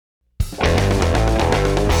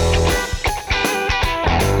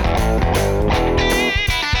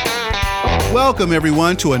Welcome,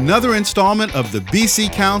 everyone, to another installment of the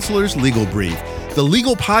BC Counselor's Legal Brief, the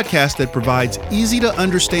legal podcast that provides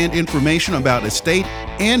easy-to-understand information about estate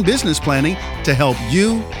and business planning to help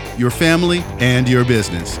you, your family, and your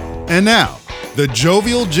business. And now, the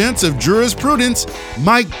jovial gents of jurisprudence,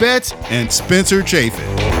 Mike Betts and Spencer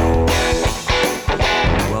Chafin.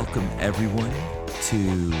 Welcome, everyone,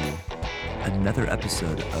 to another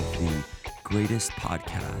episode of the greatest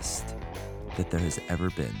podcast that there has ever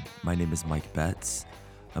been. My name is Mike Betts.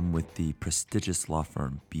 I'm with the prestigious law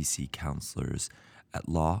firm BC Counselors at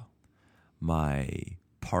Law. My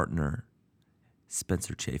partner,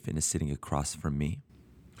 Spencer Chafin, is sitting across from me.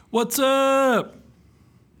 What's up?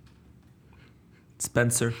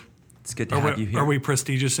 Spencer, it's good to have you here. Are we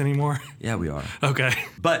prestigious anymore? Yeah, we are. Okay.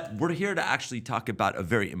 But we're here to actually talk about a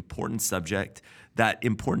very important subject. That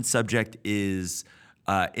important subject is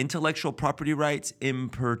intellectual property rights, in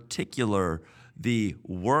particular, the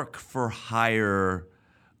work for hire,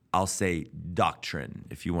 I'll say, doctrine,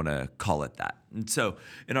 if you want to call it that. And so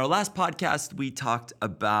in our last podcast, we talked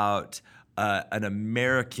about an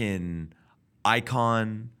American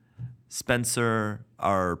icon, Spencer,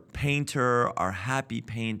 our painter, our happy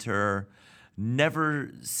painter,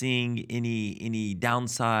 never seeing any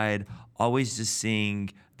downside, always just seeing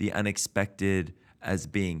the unexpected as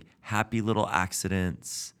being happy little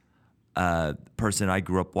accidents. Person I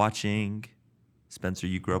grew up watching. Spencer,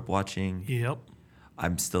 you grew up watching. Yep.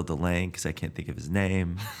 I'm still delaying because I can't think of his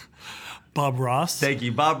name. Bob Ross. Thank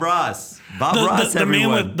you, Bob Ross. Bob Ross,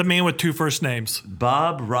 everyone. The man with two first names.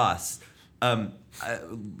 Bob Ross.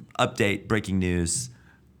 Update, breaking news.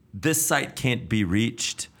 This site can't be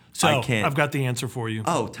reached. So I can't. I've got the answer for you.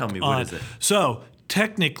 Oh, tell me, what is it? So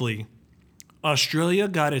technically, Australia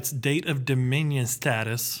got its date of dominion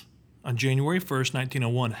status on January 1st,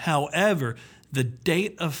 1901. However, the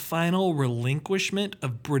date of final relinquishment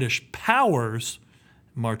of British powers,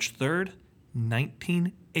 March 3rd,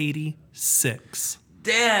 1986.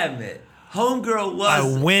 Damn it. Homegirl was. I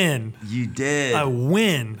win. You did. I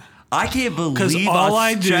win. I can't believe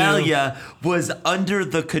Australia was under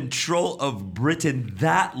the control of Britain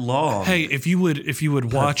that long. Hey, if you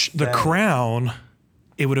would watch The Crown,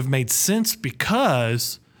 it would have made sense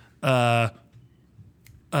because what's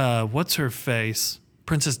her face?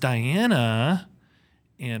 Princess Diana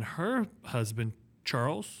and her husband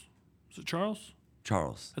Charles. Was it Charles?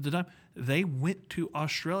 Charles. At the time, they went to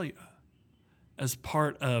Australia as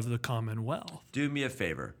part of the Commonwealth. Do me a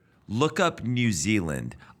favor. Look up New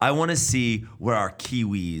Zealand. I want to see where our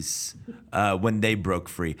Kiwis, when they broke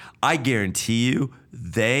free. I guarantee you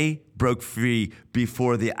they broke free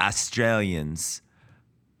before the Australians.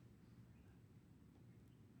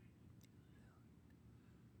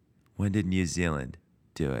 When did New Zealand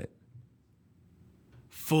do it?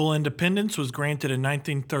 Full independence was granted in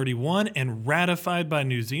 1931 and ratified by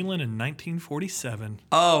New Zealand in 1947.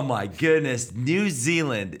 Oh my goodness. New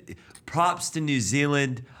Zealand. Props to New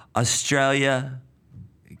Zealand. Australia.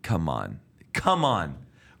 Come on.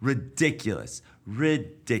 Ridiculous.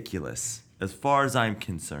 As far as I'm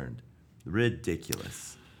concerned.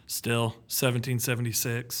 Ridiculous. Still,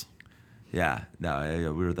 1776. Yeah,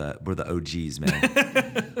 no, we're the OGs, man.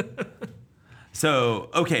 So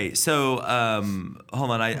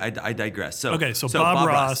hold on, I digress. So Bob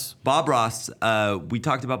Ross. Bob Ross. We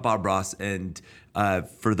talked about Bob Ross, and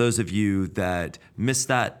for those of you that missed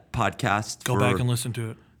that podcast, go back and listen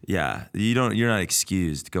to it. Yeah, you're not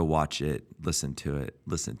excused. Go watch it. Listen to it.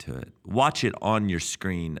 Watch it on your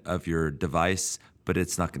screen of your device, but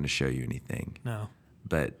it's not going to show you anything. No.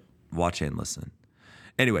 But watch it and listen.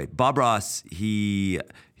 Anyway, Bob Ross, he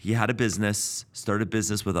had a business, started a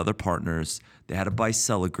business with other partners. They had a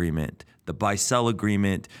buy-sell agreement. The buy-sell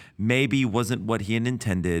agreement maybe wasn't what he had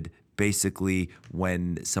intended. Basically,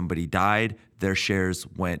 when somebody died, their shares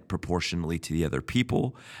went proportionally to the other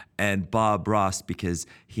people. And Bob Ross, because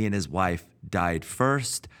he and his wife died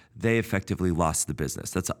first, they effectively lost the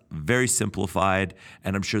business. That's very simplified,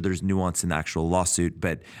 and I'm sure there's nuance in the actual lawsuit,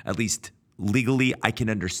 but at least legally, I can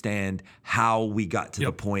understand how we got to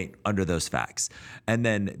the point under those facts. And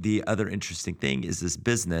then the other interesting thing is this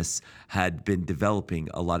business had been developing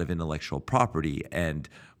a lot of intellectual property, and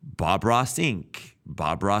Bob Ross Inc.,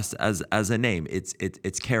 Bob Ross as a name, it's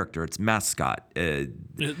character, it's mascot.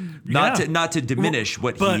 Not to diminish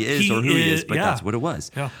what he is or who he is, but that's what it was.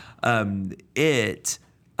 Yeah. It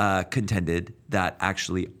contended that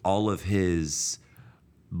actually all of his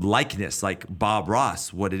likeness, like Bob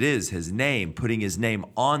Ross, what it is, his name, putting his name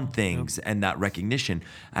on things, and that recognition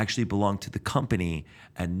actually belonged to the company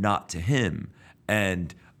and not to him.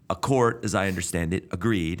 And a court, as I understand it,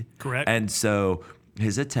 agreed. Correct. And so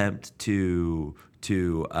his attempt to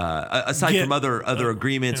to aside from other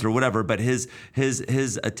agreements or whatever, but his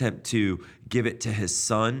attempt to give it to his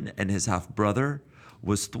son and his half brother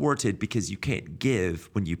was thwarted because you can't give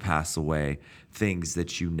when you pass away things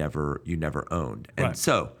that you never owned. And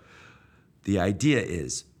so the idea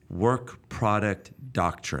is work product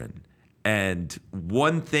doctrine. And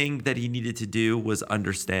one thing that he needed to do was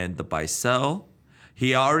understand the buy sell.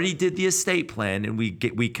 He already did the estate plan, and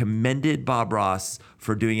we commended Bob Ross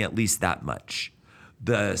for doing at least that much.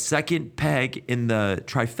 The second peg in the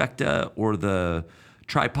trifecta or the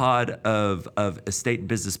tripod of estate and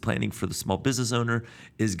business planning for the small business owner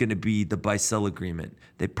is going to be the buy-sell agreement.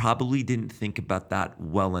 They probably didn't think about that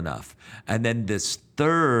well enough. And then this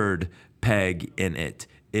third peg in it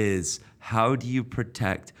is, how do you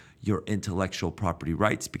protect your intellectual property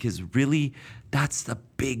rights? Because really, that's the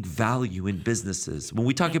big value in businesses. When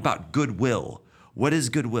we talk about goodwill, what is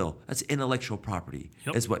goodwill? That's intellectual property.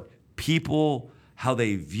 Yep. It's what people, how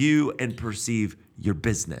they view and perceive your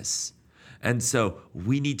business. And so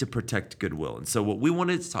we need to protect goodwill. And so what we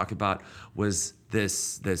wanted to talk about was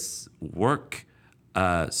this work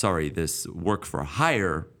for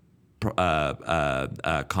hire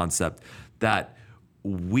concept that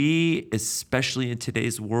we, especially in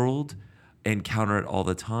today's world, encounter it all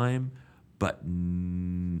the time. But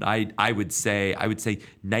I would say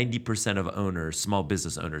 90% of owners, small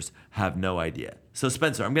business owners, have no idea. So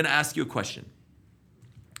Spencer, I'm going to ask you a question.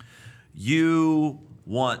 You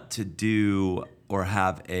want to do or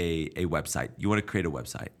have a website. You want to create a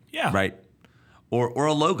website. Yeah. Right? Or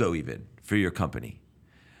a logo even for your company.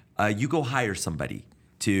 You go hire somebody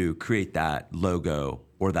to create that logo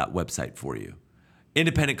or that website for you.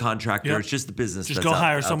 Independent contractor. Yep. It's just the business. Just that's go out-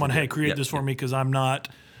 hire out someone. there. Hey, create this for me because I'm not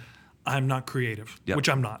creative, which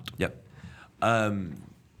I'm not. Yep.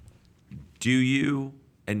 Do you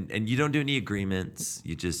and you don't do any agreements?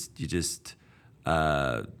 You just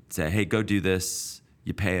say, hey, go do this.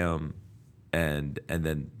 You pay them, and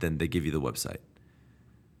then they give you the website.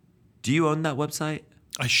 Do you own that website?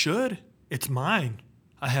 I should. It's mine.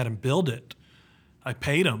 I had him build it. I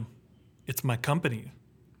paid him. It's my company.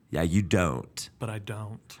 Yeah, you don't. But I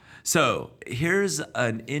don't. So here's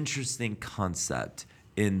an interesting concept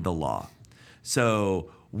in the law.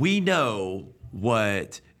 So we know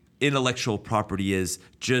what intellectual property is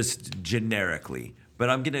just generically, but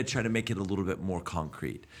I'm going to try to make it a little bit more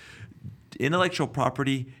concrete. Intellectual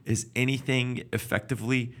property is anything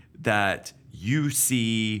effectively that you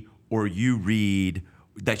see or you read,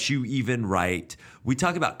 that you even write. We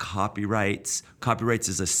talk about copyrights. Copyrights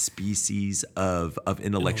is a species of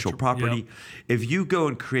intellectual property. Yep. If you go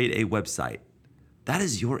and create a website, that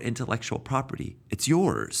is your intellectual property. It's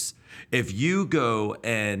yours. If you go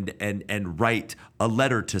and write a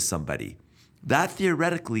letter to somebody, that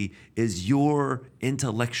theoretically is your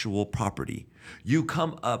intellectual property. You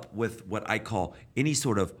come up with what I call any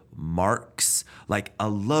sort of marks, like a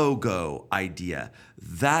logo idea.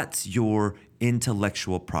 That's your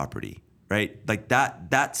intellectual property, right? Like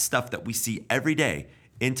that stuff that we see every day,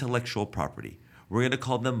 intellectual property. We're going to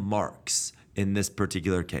call them marks in this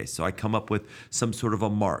particular case. So I come up with some sort of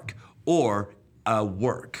a mark or a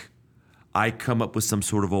work. I come up with some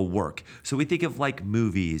sort of a work. So we think of like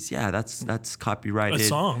movies. Yeah, that's copyrighted. A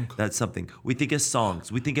song. That's something. We think of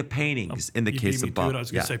songs. We think of paintings in the You case beat me of to Bob. it. I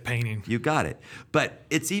was going to say painting. You got it. But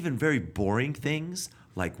it's even very boring things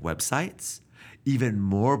like websites. Even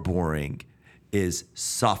more boring is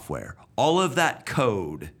software. All of that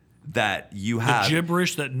code that you have. The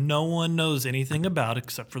gibberish that no one knows anything about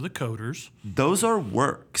except for the coders. Those are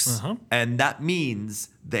works. Uh-huh. And that means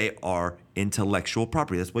they are intellectual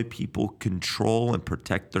property. That's why people control and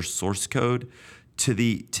protect their source code to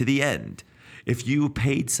the end. If you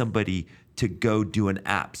paid somebody to go do an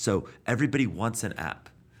app, so everybody wants an app.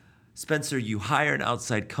 Spencer, you hire an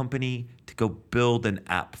outside company to go build an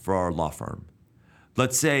app for our law firm.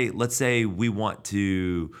 Let's say we want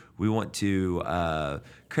to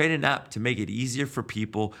create an app to make it easier for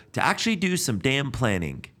people to actually do some damn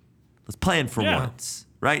planning. Let's plan for once,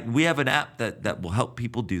 right? And we have an app that will help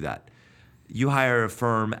people do that. You hire a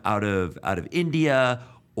firm out of India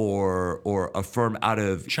or a firm out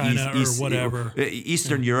of China or whatever.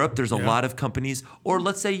 Eastern Europe. There's a lot of companies. Or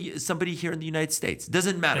let's say somebody here in the United States.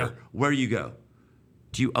 Doesn't matter where you go.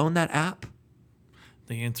 Do you own that app?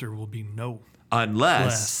 The answer will be no.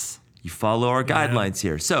 Unless you follow our guidelines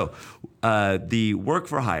here. So the work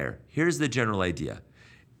for hire, here's the general idea.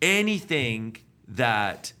 Anything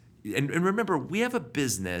that, and remember, we have a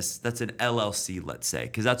business that's an LLC, let's say,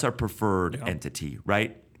 because that's our preferred entity,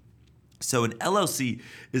 right? So an LLC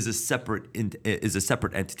is a separate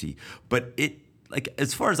entity, but it, like,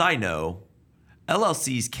 as far as I know,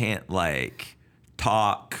 LLCs can't like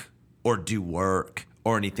talk or do work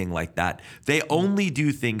or anything like that. They only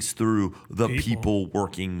do things through the people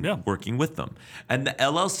working with them. And the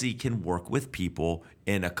LLC can work with people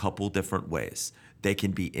in a couple different ways. They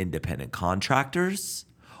can be independent contractors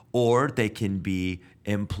or they can be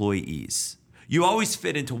employees. You always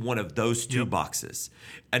fit into one of those two boxes.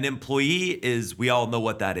 An employee is, we all know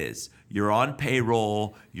what that is. You're on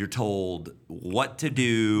payroll. You're told what to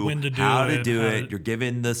do, when to do how it, to do it. You're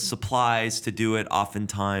given the supplies to do it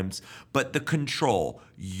oftentimes. But the control,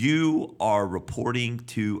 you are reporting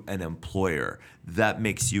to an employer. That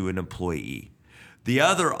makes you an employee. The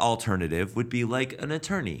other alternative would be like an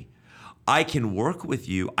attorney. I can work with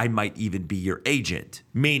you. I might even be your agent,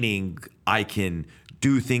 meaning I can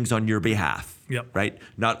do things on your behalf. Right?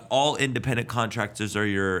 Not all independent contractors are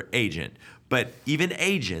your agent, but even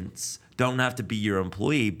agents don't have to be your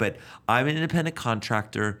employee. But I'm an independent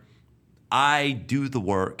contractor. I do the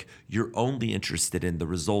work. You're only interested in the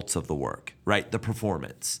results of the work, right? The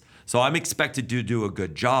performance. So I'm expected to do a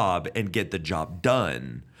good job and get the job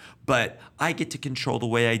done, but I get to control the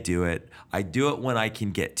way I do it. I do it when I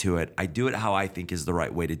can get to it. I do it how I think is the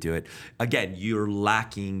right way to do it. Again, you're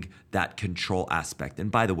lacking that control aspect. And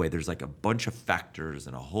by the way, there's like a bunch of factors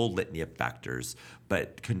and a whole litany of factors,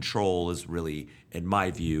 but control is really, in my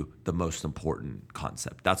view, the most important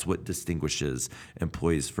concept. That's what distinguishes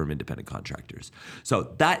employees from independent contractors.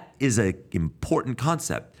 So that is an important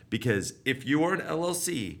concept because if you are an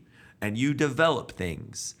LLC and you develop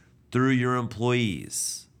things through your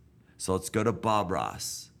employees, so let's go to Bob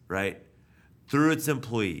Ross, right? Through its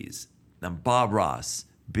employees, and Bob Ross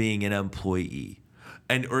being an employee,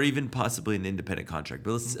 and or even possibly an independent contractor.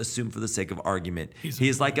 But let's assume for the sake of argument, he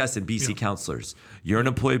is like us in BC Counselors. You're an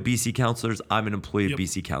employee of BC Counselors. I'm an employee of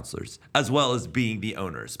BC Counselors, as well as being the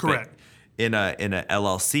owners. Correct. But in a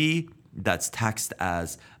LLC that's taxed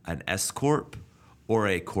as an S corp or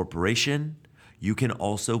a corporation, you can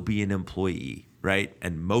also be an employee, right?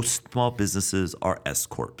 And most small businesses are S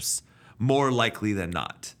corps. More likely than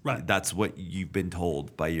not, right? That's what you've been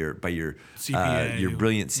told by your CPA, your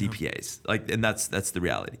brilliant CPAs. And that's the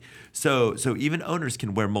reality. So even owners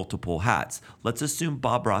can wear multiple hats. Let's assume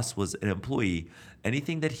Bob Ross was an employee.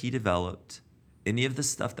 Anything that he developed, any of the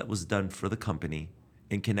stuff that was done for the company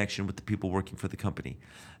in connection with the people working for the company,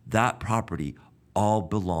 that property all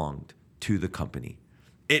belonged to the company.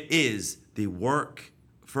 It is the work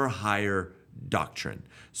for hire doctrine.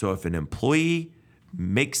 So if an employee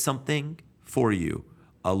make something for you,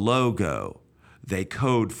 a logo, they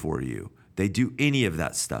code for you, they do any of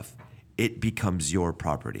that stuff, it becomes your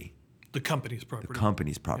property. The company's property. The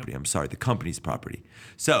company's property. I'm sorry, the company's property.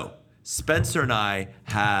 So Spencer and I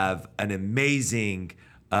have an amazing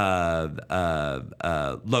logo,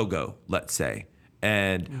 let's say.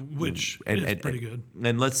 Which is pretty good.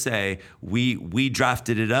 And let's say we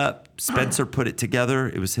drafted it up. Spencer put it together.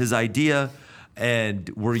 It was his idea, and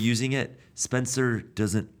we're using it. Spencer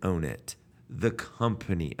doesn't own it. The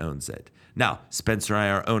company owns it. Now, Spencer and I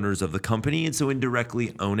are owners of the company, and so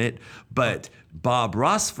indirectly own it. But Bob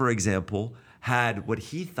Ross, for example, had what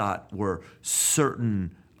he thought were a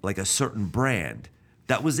certain brand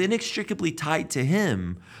that was inextricably tied to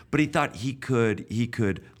him, but he thought he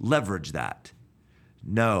could leverage that.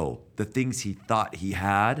 No, the things he thought he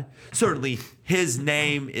had, certainly his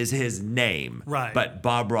name is his name. Right. But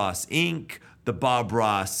Bob Ross Inc., the Bob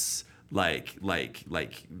Ross like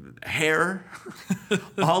hair,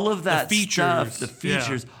 all of that stuff, the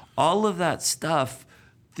features, all of that stuff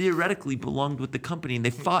theoretically belonged with the company, and they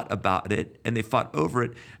fought about it and they fought over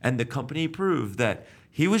it, and the company proved that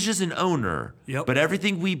he was just an owner, but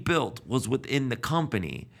everything we built was within the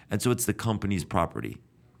company, and so it's the company's property.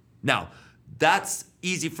 Now, that's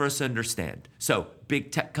easy for us to understand. So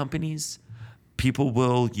big tech companies, people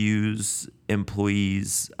will use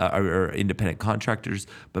employees or independent contractors,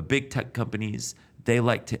 but big tech companies, they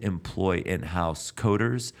like to employ in-house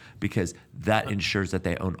coders because that ensures that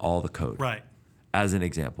they own all the code. Right. As an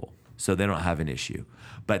example. So they don't have an issue.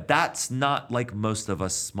 But that's not like most of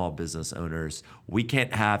us small business owners. We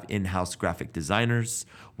can't have in-house graphic designers.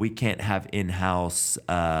 We can't have in-house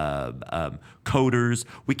coders.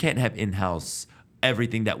 We can't have in-house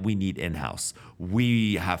everything that we need in-house.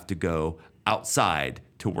 We have to go outside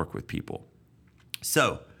to work with people.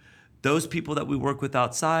 So those people that we work with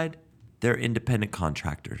outside, they're independent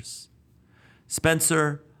contractors.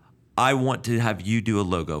 Spencer, I want to have you do a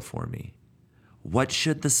logo for me. What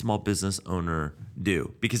should the small business owner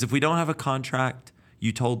do? Because if we don't have a contract,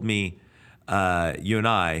 you told me, you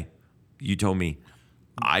told me,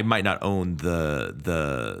 I might not own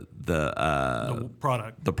the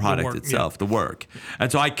product, the product work, itself, the work.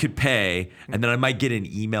 And so I could pay, and then I might get an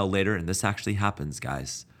email later, and this actually happens,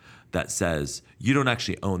 guys, that says you don't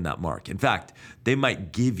actually own that mark. In fact, they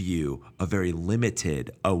might give you a very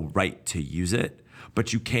limited right to use it,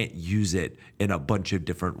 but you can't use it in a bunch of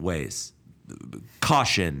different ways.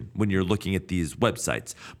 Caution when you're looking at these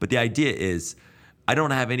websites. But the idea is, I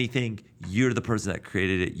don't have anything. You're the person that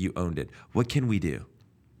created it. You owned it. What can we do?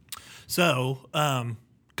 So, a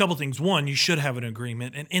couple things. One, you should have an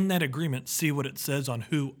agreement, and in that agreement, see what it says on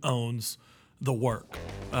who owns the work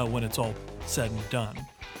when it's all said and done.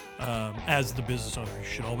 As the business owner, you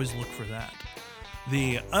should always look for that.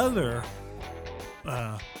 The other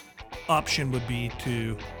option would be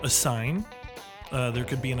to assign. There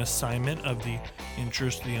could be an assignment of the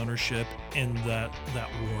interest, the ownership in that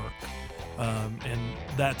work. And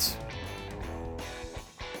that's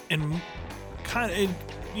kind of,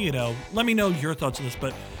 let me know your thoughts on this,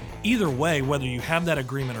 but either way, whether you have that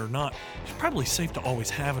agreement or not, it's probably safe to always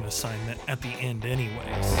have an assignment at the end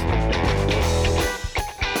anyways.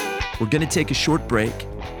 We're going to take a short break,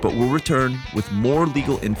 but we'll return with more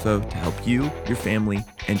legal info to help you, your family,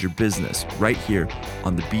 and your business right here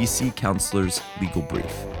on the BC Counselors Legal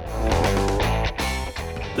Brief.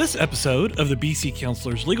 This episode of the BC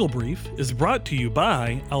Counselors Legal Brief is brought to you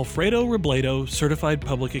by Alfredo Robledo, Certified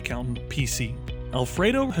Public Accountant, PC.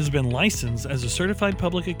 Alfredo has been licensed as a Certified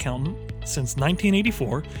Public Accountant since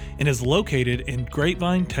 1984 and is located in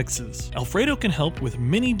Grapevine, Texas. Alfredo can help with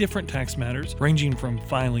many different tax matters, ranging from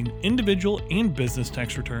filing individual and business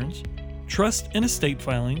tax returns, trust and estate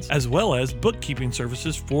filings, as well as bookkeeping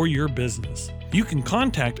services for your business. You can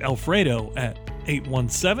contact Alfredo at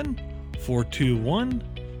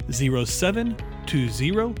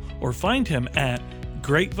 817-421-0720 or find him at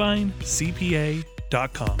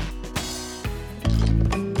grapevinecpa.com.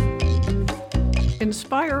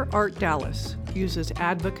 Inspire Art Dallas uses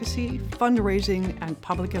advocacy, fundraising, and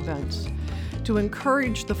public events to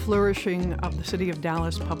encourage the flourishing of the City of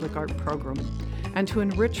Dallas Public Art Program and to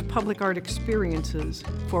enrich public art experiences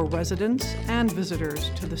for residents and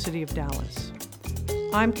visitors to the City of Dallas.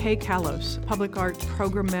 I'm Kay Kalos, Public Art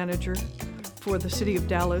Program Manager for the City of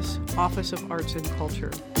Dallas Office of Arts and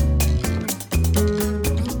Culture.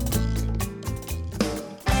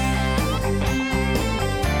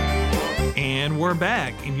 And we're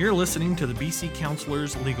back, and you're listening to the BC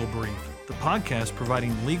Counselors Legal Brief, the podcast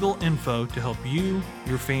providing legal info to help you,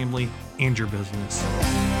 your family, and your business.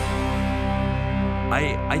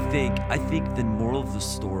 I think the moral of the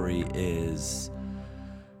story is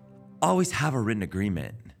always have a written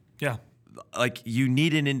agreement. Yeah. Like, you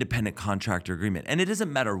need an independent contractor agreement. And it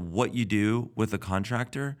doesn't matter what you do with a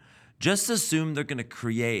contractor. Just assume they're going to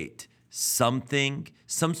create something,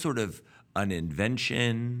 some sort of an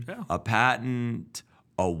invention, a patent,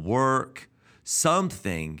 a work,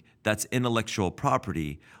 something that's intellectual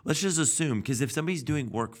property. Let's just assume, because if somebody's doing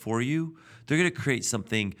work for you, they're going to create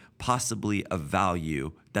something possibly of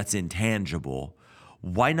value that's intangible.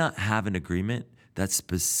 Why not have an agreement that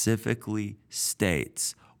specifically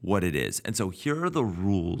states what it is? And so here are the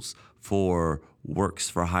rules for works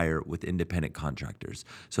for hire with independent contractors.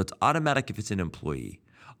 So it's automatic if it's an employee.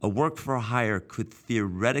 A work for hire could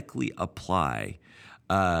theoretically apply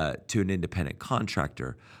to an independent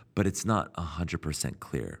contractor, but it's not 100%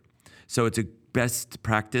 clear. So it's a best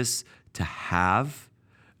practice to have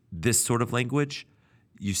this sort of language.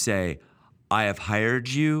 You say, I have hired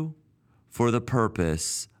you for the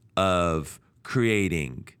purpose of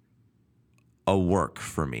creating a work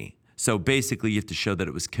for me. So basically, you have to show that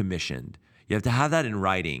it was commissioned. You have to have that in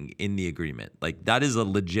writing in the agreement. Like, that is a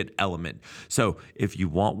legit element. So if you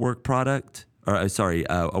want a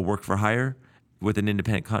work for hire with an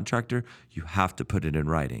independent contractor, you have to put it in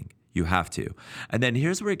writing. You have to. And then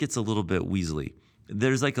here's where it gets a little bit weaselly.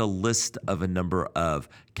 There's like a list of a number of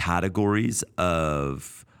categories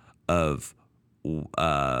of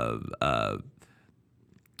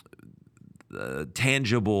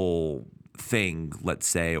tangible thing, let's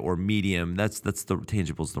say, or medium. That's the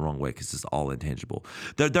tangible is the wrong way because it's all intangible.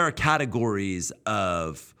 There are categories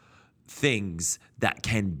of things that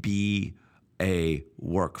can be a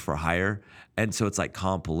work for hire, and so it's like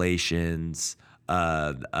compilations,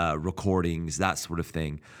 recordings, that sort of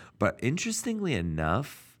thing. But interestingly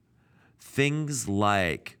enough, things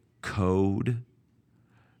like code,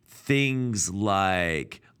 things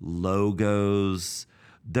like logos,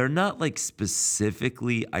 they're not like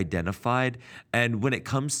specifically identified. And when it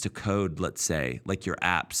comes to code, let's say, like your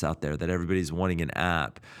apps out there that everybody's wanting an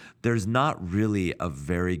app, there's not really a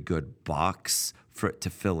very good box for it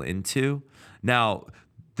to fill into. Now,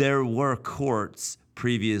 there were courts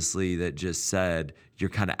previously that just said you're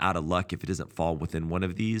kind of out of luck if it doesn't fall within one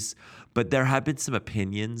of these. But there have been some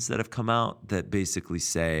opinions that have come out that basically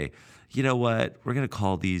say, you know what, we're going to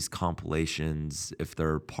call these compilations if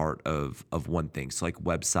they're part of one thing. So like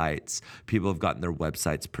websites, people have gotten their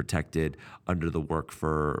websites protected under the work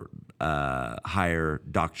for hire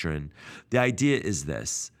doctrine. The idea is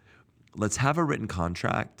this: let's have a written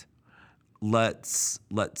contract. Let's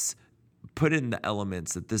put in the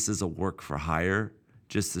elements that this is a work for hire,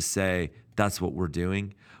 just to say that's what we're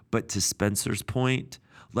doing. But to Spencer's point,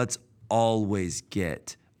 let's always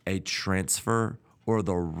get a transfer or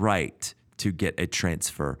the right to get a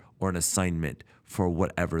transfer or an assignment for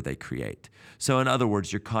whatever they create. So in other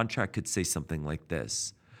words, your contract could say something like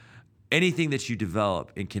this: anything that you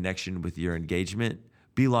develop in connection with your engagement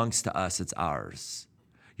belongs to us, it's ours.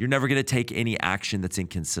 You're never going to take any action that's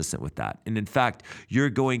inconsistent with that. And in fact, you're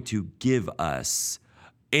going to give us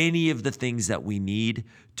any of the things that we need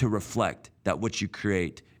to reflect that what you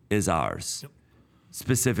create is ours. Yep.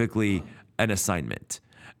 Specifically, an assignment.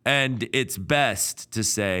 And it's best to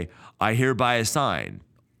say, I hereby assign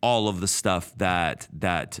all of the stuff that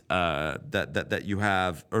you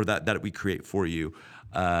have, or that we create for you.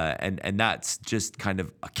 And that's just kind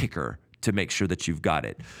of a kicker to make sure that you've got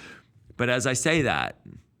it. But as I say that,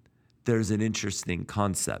 there's an interesting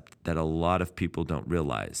concept that a lot of people don't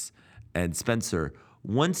realize. And Spencer,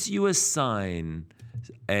 once you assign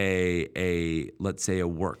let's say a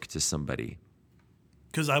work to somebody,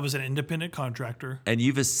 because I was an independent contractor, and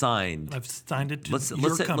I've signed it to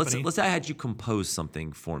your company. Let's say I had you compose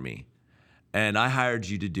something for me, and I hired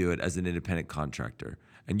you to do it as an independent contractor,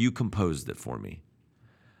 and you composed it for me.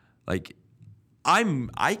 Like,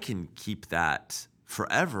 I can keep that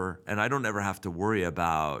forever, and I don't ever have to worry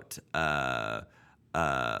about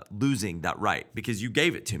losing that right because you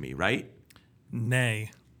gave it to me, right?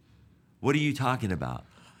 Nay. What are you talking about?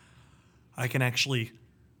 I can actually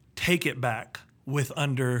take it back with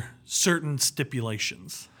under certain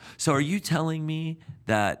stipulations. So are you telling me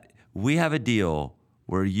that we have a deal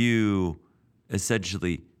where you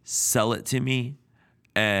essentially sell it to me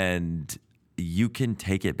and you can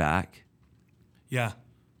take it back? Yeah.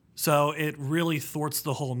 So it really thwarts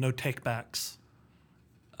the whole no takebacks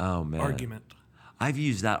argument. I've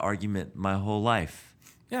used that argument my whole life.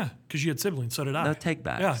 Yeah, because you had siblings, so did I. No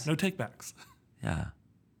takebacks. Yeah, no takebacks. Yeah.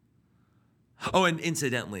 Oh, and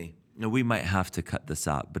incidentally, we might have to cut this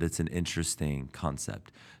out, but it's an interesting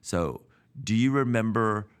concept. So do you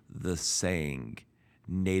remember the saying,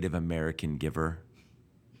 Native American giver?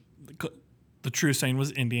 The true saying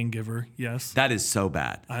was Indian giver, yes. That is so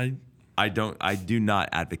bad. I do not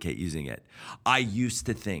advocate using it. I used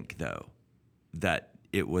to think, though, that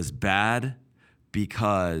it was bad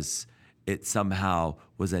because it somehow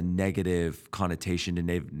was a negative connotation to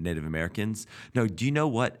Native Americans. No, do you know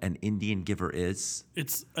what an Indian giver is?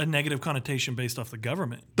 It's a negative connotation based off the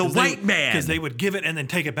government. The white man. Because they would give it and then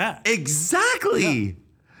take it back. Exactly. Yeah.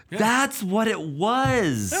 Yeah. That's what it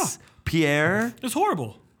was, yeah. Pierre. It's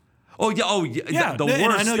horrible. Oh yeah, the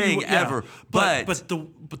worst thing ever. But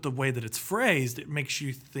the way that it's phrased, it makes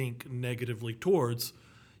you think negatively towards,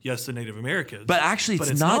 yes, the Native Americans. But actually,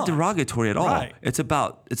 it's not derogatory at all. Right. It's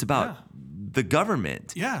about the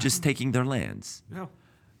government just taking their lands. Yeah.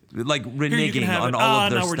 Like reneging on all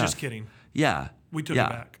of their stuff. No, we're just kidding. Yeah. We took it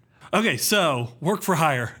back. Okay, so work for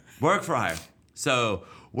hire. Work for hire. So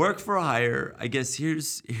work for hire, I guess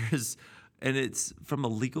here's and it's from a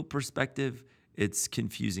legal perspective, it's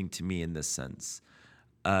confusing to me in this sense.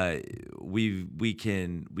 We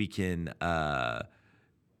can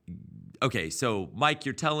okay, so Mike,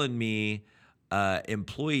 you're telling me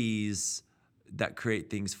employees that create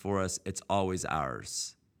things for us, it's always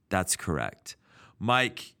ours. That's correct.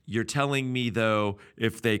 Mike, you're telling me, though,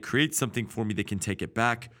 if they create something for me, they can take it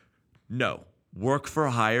back. No. Work for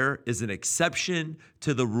hire is an exception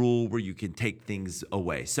to the rule where you can take things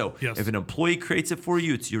away. So if an employee creates it for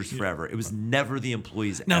you, it's yours forever. It was never the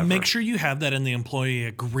employee's Now, ever. make sure you have that in the employee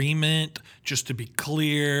agreement, just to be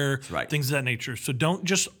clear, right. Things of that nature. So don't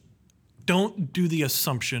do the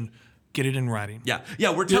assumption. Get it in writing. Yeah.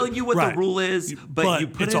 We're telling you what the rule is, but you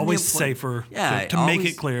put it's it in always the safer to make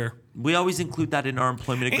it clear. We always include that in our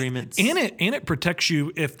employment agreements. And it protects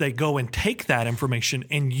you if they go and take that information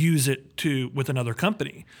and use it with another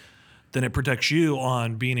company. Then it protects you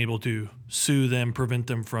on being able to sue them, prevent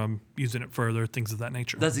them from using it further, things of that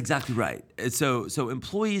nature. That's exactly right. So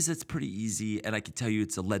employees, it's pretty easy, and I can tell you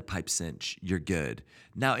it's a lead pipe cinch. You're good.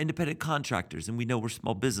 Now, independent contractors, and we know we're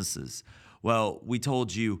small businesses. Well, we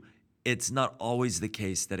told you it's not always the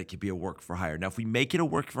case that it could be a work for hire. Now, if we make it a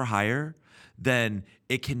work for hire, then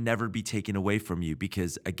it can never be taken away from you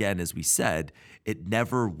because, again, as we said, it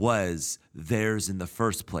never was theirs in the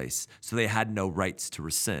first place. So they had no rights to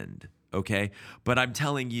rescind, okay? But I'm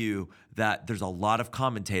telling you that there's a lot of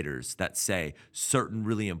commentators that say certain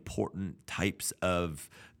really important types of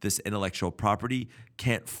this intellectual property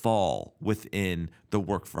can't fall within the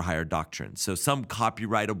work for hire doctrine. So some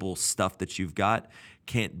copyrightable stuff that you've got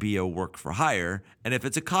can't be a work for hire. And if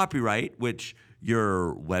it's a copyright, which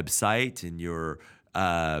your website and your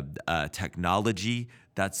technology,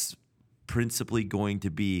 that's principally going to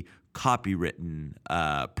be copywritten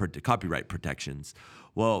copyright protections.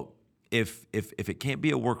 Well, if it can't be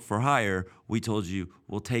a work for hire, we told you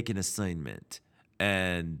we'll take an assignment,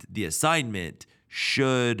 and the assignment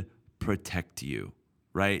should protect you,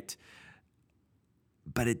 right?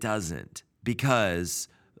 But it doesn't, because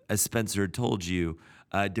as Spencer told you,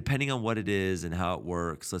 depending on what it is and how it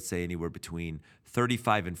works, let's say anywhere between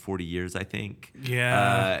 35 and 40 years, I think.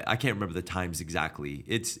 Yeah. I can't remember the times exactly.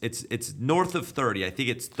 It's north of 30. I think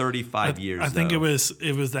it's 35 years. I think it was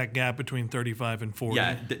that gap between 35 and 40.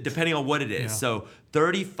 Yeah, depending on what it is. Yeah. So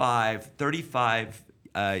 35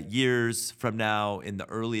 years from now, in the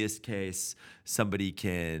earliest case, somebody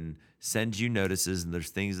can send you notices, and there's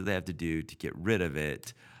things that they have to do to get rid of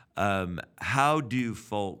it. How do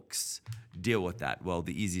folks deal with that? Well,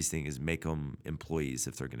 the easiest thing is make them employees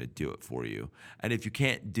if they're going to do it for you. And if you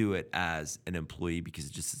can't do it as an employee because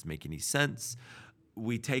it just doesn't make any sense,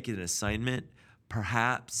 we take an assignment.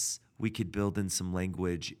 Perhaps we could build in some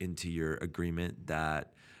language into your agreement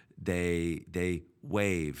that they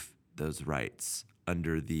waive those rights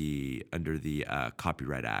under the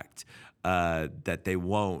Copyright Act, that they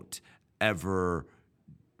won't ever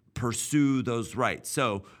pursue those rights.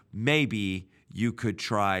 So maybe you could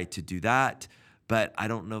try to do that, but I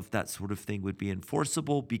don't know if that sort of thing would be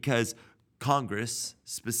enforceable because Congress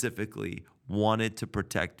specifically wanted to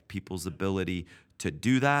protect people's ability to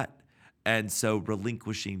do that. And so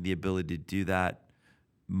relinquishing the ability to do that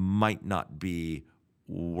might not be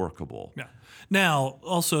workable. Yeah. Now,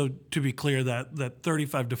 also to be clear, that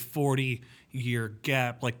 35 to 40 year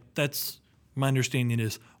gap, like that's my understanding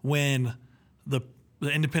is when the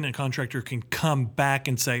independent contractor can come back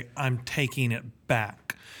and say, I'm taking it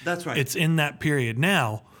back. That's right. It's in that period.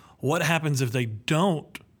 Now, what happens if they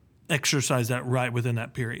don't exercise that right within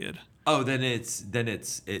that period? Oh,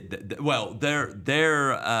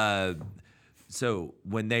 so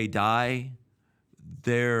when they die,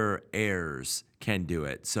 their heirs can do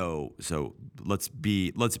it. So let's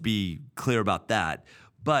be clear about that.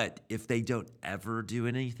 But if they don't ever do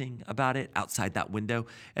anything about it outside that window,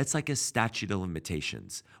 it's like a statute of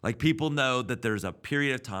limitations. Like people know that there's a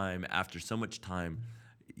period of time after so much time,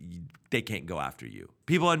 they can't go after you.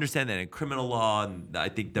 People understand that in criminal law, and I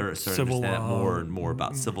think they're starting to understand that more and more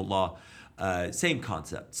about civil law. Same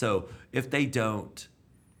concept. So if they don't,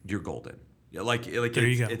 you're golden. Like there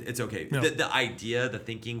you go. It's okay. No. The idea, the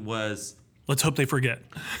thinking was, let's hope they forget.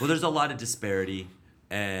 Well, there's a lot of disparity,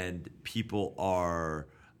 and people are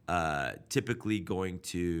typically going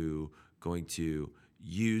to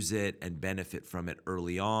use it and benefit from it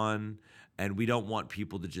early on. And we don't want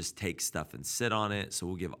people to just take stuff and sit on it. So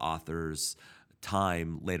we'll give authors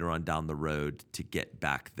time later on down the road to get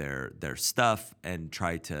back their stuff and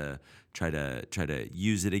try to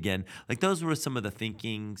use it again. Like those were some of the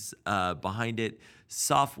thinkings behind it.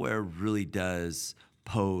 Software really does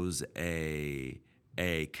pose a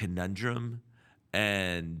conundrum,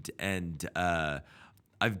 and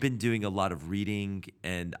I've been doing a lot of reading,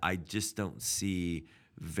 and I just don't see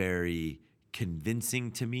very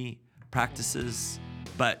convincing to me practices.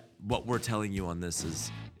 But what we're telling you on this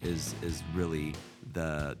is really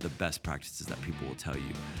the best practices that people will tell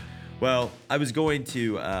you. Well, I was going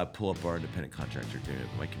to pull up our independent contractor agreement,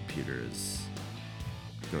 but my computer is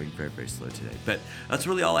going very, very slow today. But that's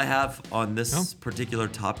really all I have on this particular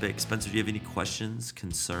topic. Spencer, do you have any questions,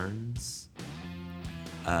 concerns,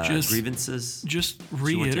 grievances? Just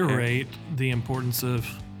reiterate the importance of,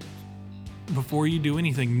 before you do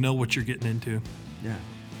anything, know what you're getting into. Yeah.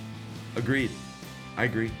 Agreed. I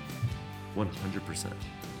agree. 100%.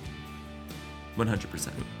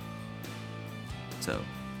 100%. So,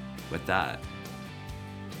 with that,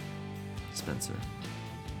 Spencer.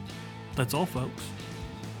 That's all, folks.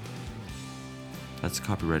 That's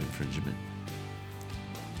copyright infringement.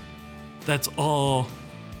 That's all,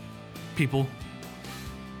 people.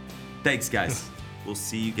 Thanks, guys. We'll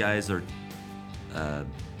see you guys, or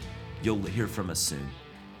you'll hear from us soon.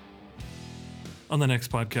 On the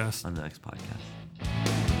next podcast. On the next podcast.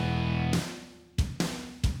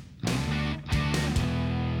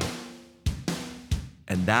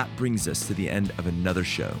 And that brings us to the end of another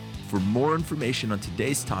show. For more information on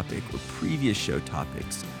today's topic or previous show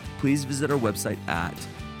topics, please visit our website at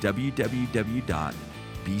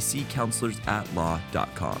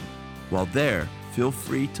www.bccounselorsatlaw.com. While there, feel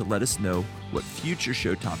free to let us know what future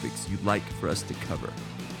show topics you'd like for us to cover.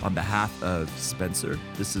 On behalf of Spencer,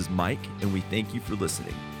 this is Mike, and we thank you for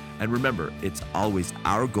listening. And remember, it's always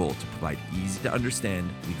our goal to provide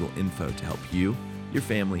easy-to-understand legal info to help you, your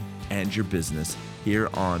family, and your business here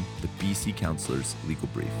on the BC Counselors Legal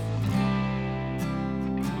Brief.